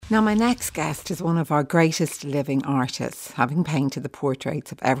Now, my next guest is one of our greatest living artists, having painted the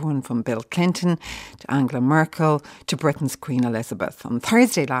portraits of everyone from Bill Clinton to Angela Merkel to Britain's Queen Elizabeth. On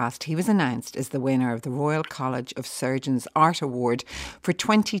Thursday last, he was announced as the winner of the Royal College of Surgeons Art Award for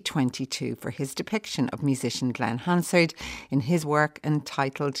 2022 for his depiction of musician Glen Hansard in his work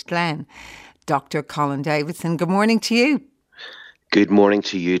entitled Glen. Dr. Colin Davidson, good morning to you. Good morning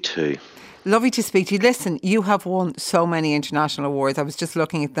to you too. Lovely to speak to you. Listen, you have won so many international awards. I was just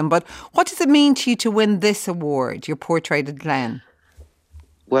looking at them. But what does it mean to you to win this award, your portrait of Glen?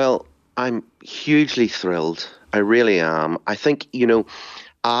 Well, I'm hugely thrilled. I really am. I think,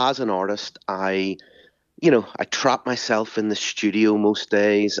 as an artist, I trap myself in the studio most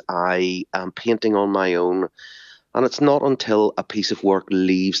days. I am painting on my own. And it's not until a piece of work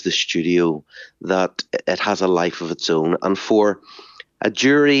leaves the studio that it has a life of its own. And for a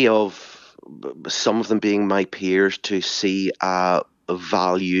jury of some of them being my peers to see a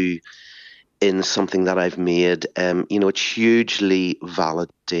value in something that I've made, it's hugely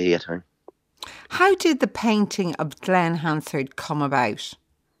validating. How did the painting of Glen Hansard come about?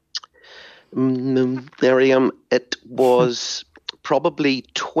 Miriam, it was probably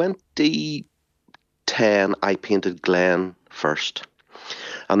 2010 I painted Glen first.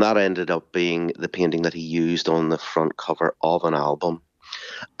 And that ended up being the painting that he used on the front cover of an album.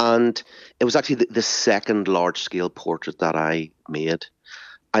 And it was actually the second large-scale portrait that I made.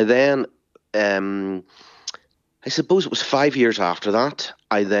 I then, I suppose it was 5 years after that,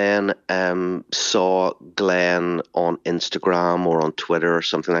 I then saw Glen on Instagram or on Twitter or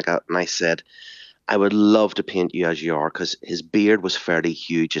something like that, and I said, I would love to paint you as you are, because his beard was fairly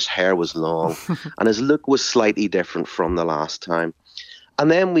huge, his hair was long, and his look was slightly different from the last time. And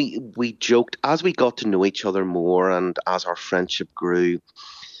then we joked, as we got to know each other more and as our friendship grew,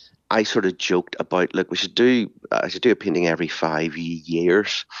 I sort of joked about, look, I should do a painting every 5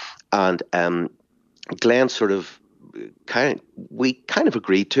 years. And Glenn we kind of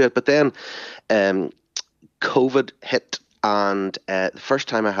agreed to it. But then COVID hit, and the first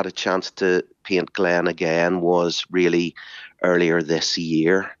time I had a chance to paint Glenn again was really earlier this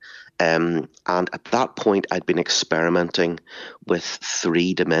year. And at that point, I'd been experimenting with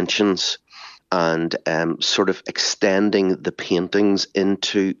 3 dimensions and sort of extending the paintings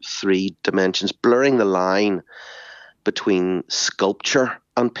into 3 dimensions, blurring the line between sculpture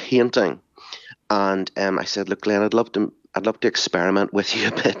and painting. And I said, look, Glenn, I'd love to experiment with you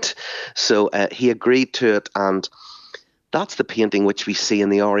a bit. So he agreed to it, and that's the painting which we see in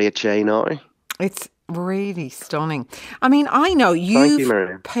the RHA now. It's really stunning. I mean, I know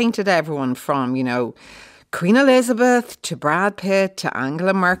you've painted everyone from, Queen Elizabeth to Brad Pitt to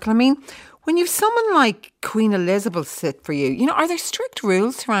Angela Merkel. I mean, when you've someone like Queen Elizabeth sit for you, are there strict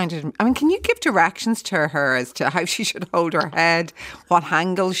rules around it? I mean, can you give directions to her as to how she should hold her head, what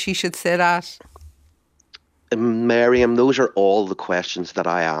angle she should sit at? Miriam, those are all the questions that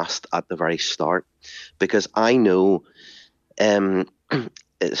I asked at the very start, because I know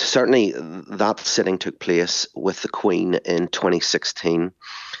certainly that sitting took place with the Queen in 2016.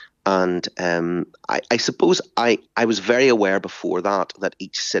 And I suppose I was very aware before that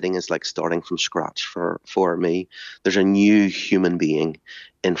each sitting is like starting from scratch for me. There's a new human being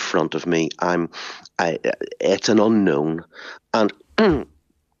in front of me. It's an unknown. And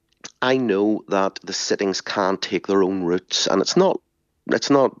I know that the sittings can take their own routes, and it's not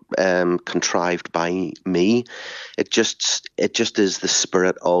contrived by me. It just is the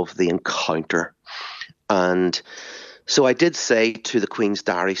spirit of the encounter. And so I did say to the Queen's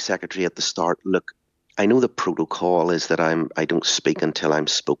Diary Secretary at the start, look, I know the protocol is that I don't speak until I'm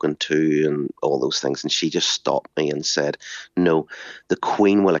spoken to and all those things. And she just stopped me and said, no, the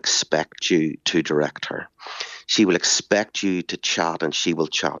Queen will expect you to direct her. She will expect you to chat, and she will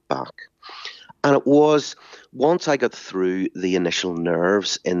chat back. And it was, once I got through the initial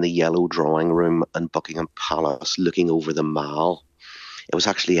nerves in the yellow drawing room in Buckingham Palace looking over the Mall, it was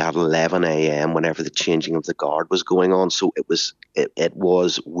actually at 11 a.m. whenever the changing of the guard was going on. So it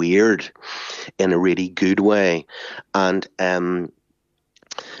was weird in a really good way. And in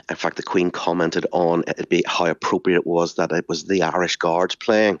fact, the Queen commented on how appropriate it was that it was the Irish Guards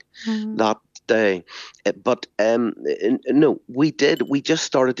playing that day. But no, we did. We just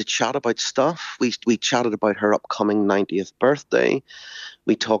started to chat about stuff. We chatted about her upcoming 90th birthday.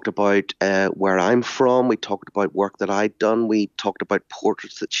 We talked about where I'm from. We talked about work that I'd done. We talked about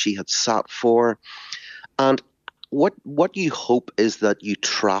portraits that she had sat for. And what you hope is that you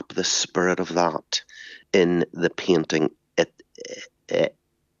trap the spirit of that in the painting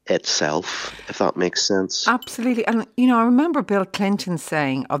itself, if that makes sense. Absolutely. And, I remember Bill Clinton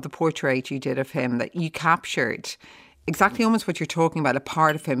saying of the portrait you did of him that you captured exactly almost what you're talking about, a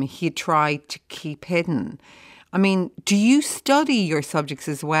part of him he tried to keep hidden. I mean, do you study your subjects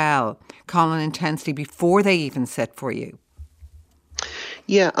as well, Colin, intensely before they even sit for you?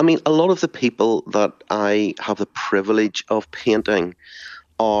 Yeah, I mean, a lot of the people that I have the privilege of painting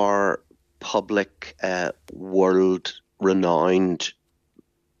are public, world renowned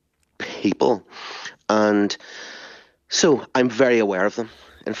people. And so I'm very aware of them.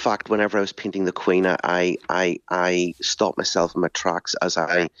 In fact, whenever I was painting the Queen, I stopped myself in my tracks as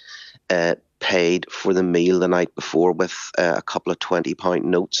I paid for the meal the night before with a couple of £20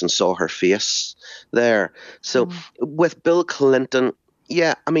 notes and saw her face there. So with Bill Clinton,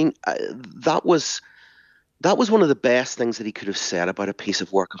 yeah, I mean, that was one of the best things that he could have said about a piece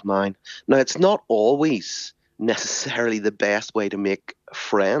of work of mine. Now, it's not always necessarily the best way to make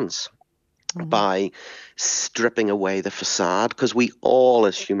friends by stripping away the facade, because we all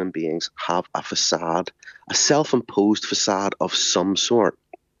as human beings have a facade, a self-imposed facade of some sort.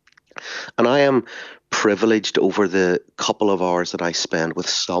 And I am privileged over the couple of hours that I spend with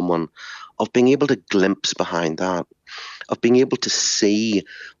someone of being able to glimpse behind that, of being able to see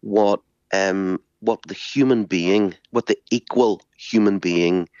what the human being, what the equal human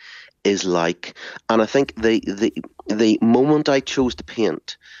being is like. And I think the moment I chose to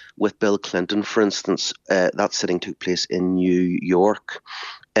paint with Bill Clinton, for instance, that sitting took place in New York,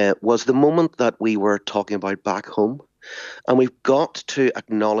 was the moment that we were talking about back home. And we've got to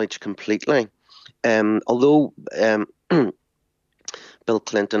acknowledge completely, although Bill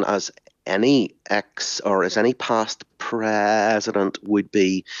Clinton, as any as any past president would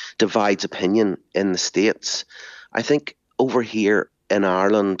be, divides opinion in the States. I think over here in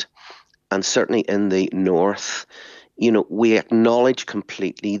Ireland, and certainly in the North, we acknowledge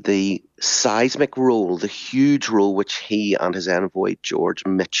completely the seismic role, the huge role which he and his envoy George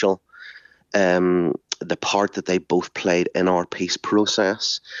Mitchell, the part that they both played in our peace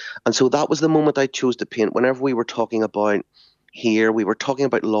process. And so that was the moment I chose to paint. Whenever we were talking about here, we were talking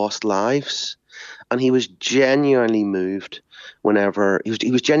about lost lives, and he was genuinely moved. Whenever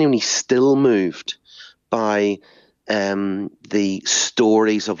he was genuinely still moved by the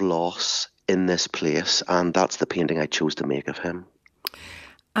stories of loss in this place, and that's the painting I chose to make of him.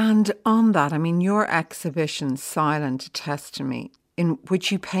 And on that, I mean, your exhibition, Silent Testimony, in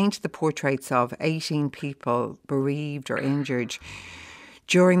which you paint the portraits of 18 people bereaved or injured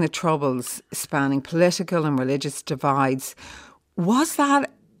during the Troubles, spanning political and religious divides. Was that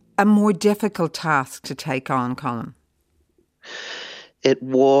a more difficult task to take on, Colin? It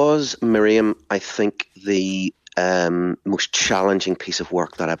was, Miriam, I think, the most challenging piece of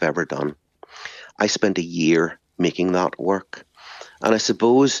work that I've ever done. I spent a year making that work. And I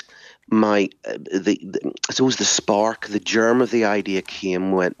suppose the spark, the germ of the idea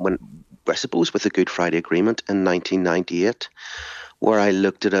came when I suppose with the Good Friday Agreement in 1998, where I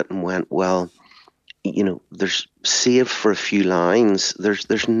looked at it and went, well, there's, save for a few lines,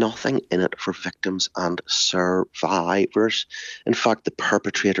 there's nothing in it for victims and survivors. In fact, the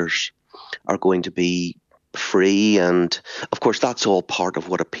perpetrators are going to be free, and of course that's all part of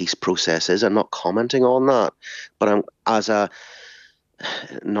what a peace process is. I'm not commenting on that, but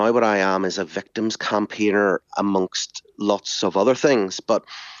now what I am is a victims campaigner amongst lots of other things. But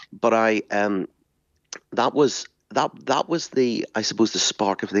I that was the, I suppose, the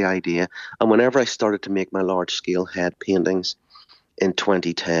spark of the idea. And whenever I started to make my large scale head paintings in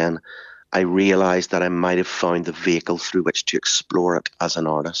 2010, I realised that I might have found the vehicle through which to explore it as an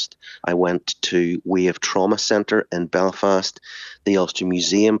artist. I went to Wave Trauma Centre in Belfast. The Ulster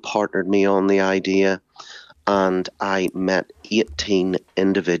Museum partnered me on the idea, and I met 18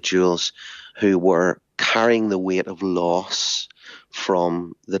 individuals who were carrying the weight of loss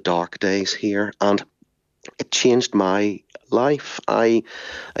from the dark days here, and it changed my life. I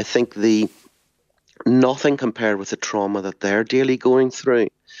think nothing compared with the trauma that they're daily going through.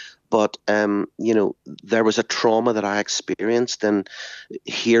 But, there was a trauma that I experienced in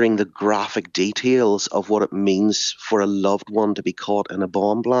hearing the graphic details of what it means for a loved one to be caught in a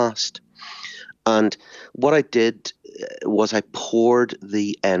bomb blast. And what I did was I poured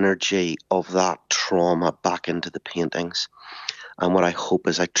the energy of that trauma back into the paintings. And what I hope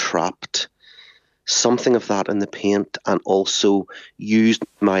is I trapped something of that in the paint, and also used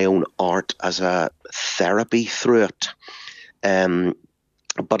my own art as a therapy through it.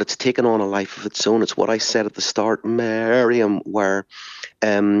 But it's taken on a life of its own. It's what I said at the start, Miriam, where,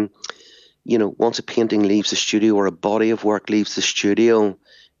 once a painting leaves the studio or a body of work leaves the studio,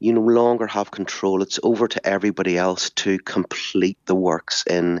 you no longer have control. It's over to everybody else to complete the works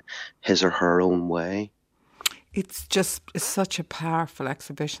in his or her own way. It's just such a powerful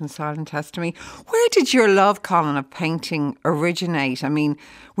exhibition, Silent Testimony. Where did your love, Colin, of painting originate? I mean,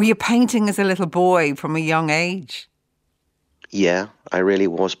 were you painting as a little boy from a young age? Yeah, I really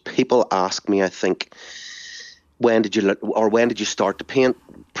was. People ask me, I think, when did you start to paint?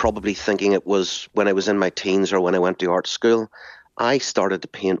 Probably thinking it was when I was in my teens or when I went to art school. I started to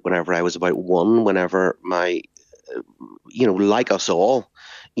paint whenever I was about one, whenever my, like us all,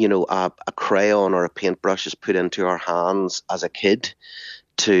 a crayon or a paintbrush is put into our hands as a kid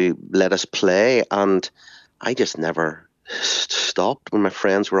to let us play. And I just never stopped. When my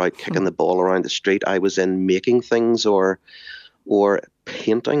friends were out kicking the ball around the street, I was in making things or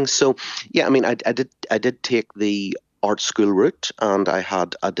painting. So yeah, I mean, I did take the art school route, and I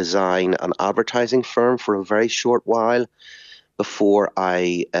had a design and advertising firm for a very short while before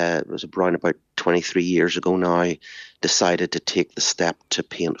I was around about 23 years ago now, decided to take the step to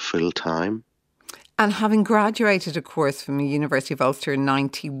paint full time. And having graduated, of course, from the University of Ulster in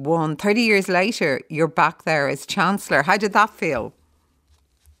 91, 30 years later, you're back there as Chancellor. How did that feel?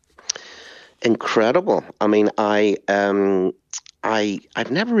 Incredible. I mean, I've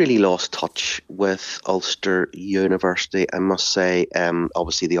never really lost touch with Ulster University, I must say.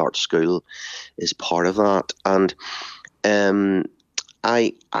 Obviously, the art school is part of that, and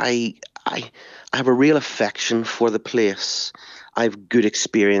I have a real affection for the place. I have good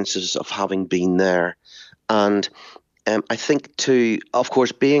experiences of having been there, and I think too, of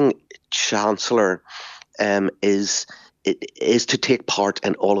course, being Chancellor is to take part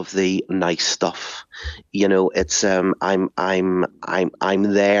in all of the nice stuff. It's I'm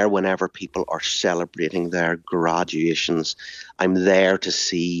there whenever people are celebrating their graduations. I'm there to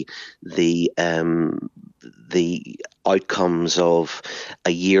see the outcomes of a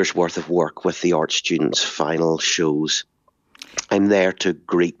year's worth of work with the art students' final shows. I'm there to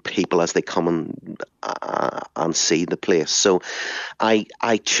greet people as they come and see the place. So I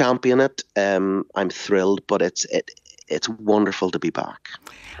champion it. I'm thrilled, but it's wonderful to be back.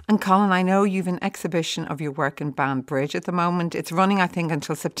 And Colin, I know you've an exhibition of your work in Banbridge at the moment. It's running, I think,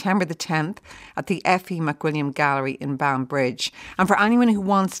 until September the 10th at the F.E. McWilliam Gallery in Banbridge. And for anyone who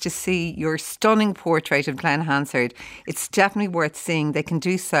wants to see your stunning portrait of Glen Hansard, it's definitely worth seeing. They can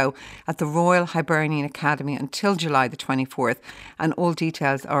do so at the Royal Hibernian Academy until July the 24th. And all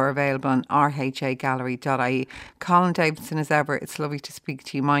details are available on rhagallery.ie. Colin Davidson, as ever, it's lovely to speak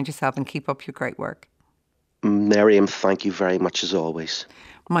to you. Mind yourself and keep up your great work. Miriam, thank you very much as always.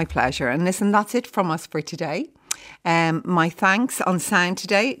 My pleasure. And listen, that's it from us for today. My thanks on sound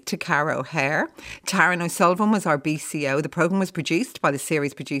today to Cara O'Hare. Taryn O'Sullivan was our BCO. The programme was produced by the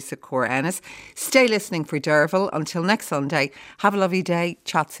series producer Cora Ennis. Stay listening for Derval. Until next Sunday, have a lovely day.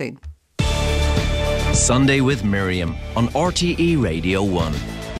 Chat soon. Sunday with Miriam on RTE Radio 1.